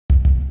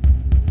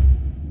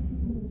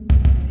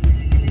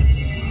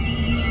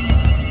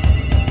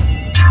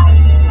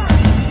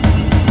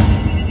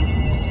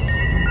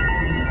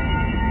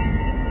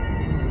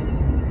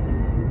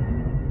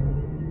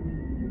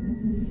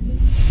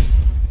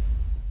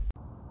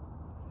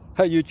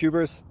Hi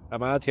YouTubers,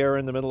 I'm out here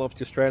in the middle of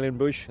the Australian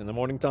bush in the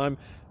morning time.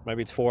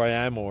 Maybe it's 4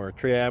 a.m. or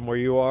 3 a.m. where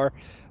you are.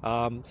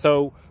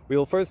 So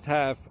we'll first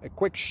have a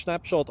quick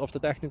snapshot of the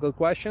technical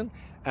question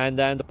and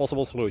then the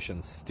possible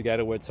solutions,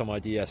 together with some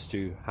ideas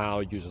to how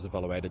users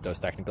evaluated those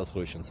technical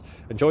solutions.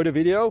 Enjoy the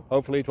video,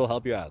 hopefully it will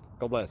help you out.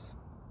 God bless.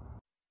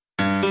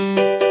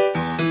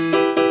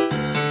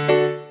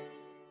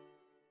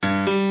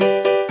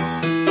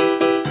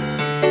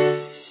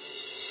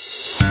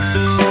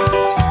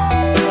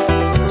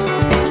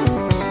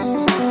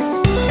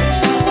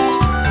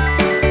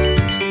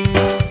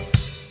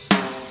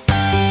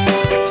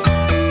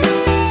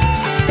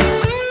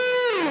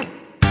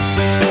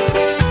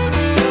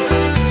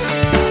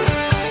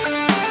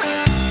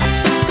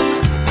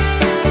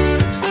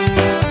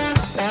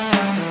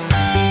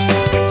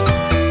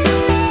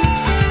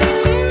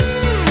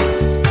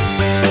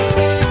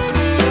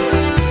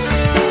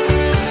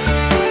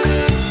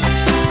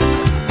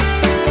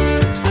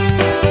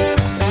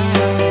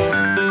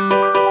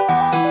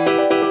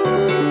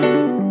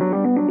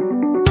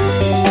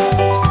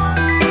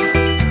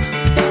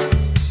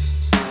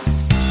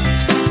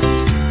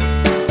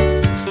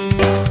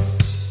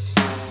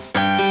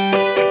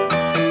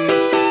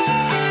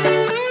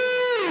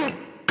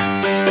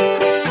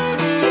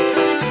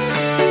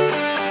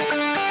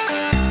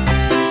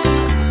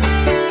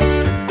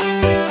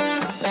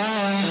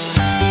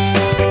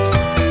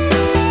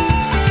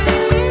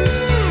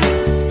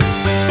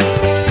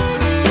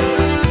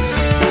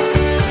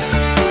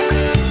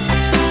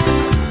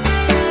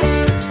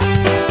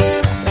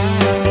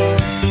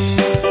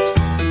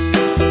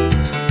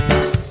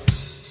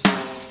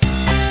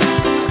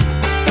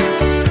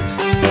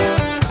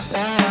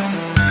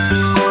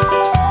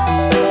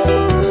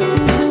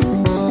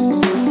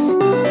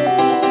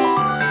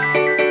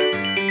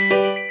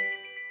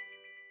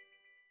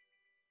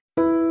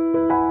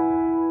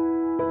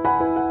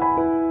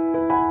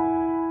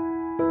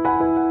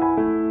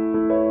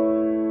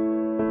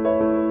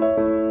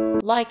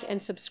 Like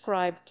and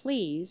subscribe,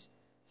 please.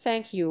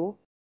 Thank you.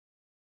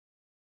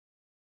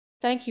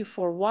 Thank you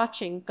for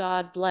watching.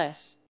 God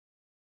bless.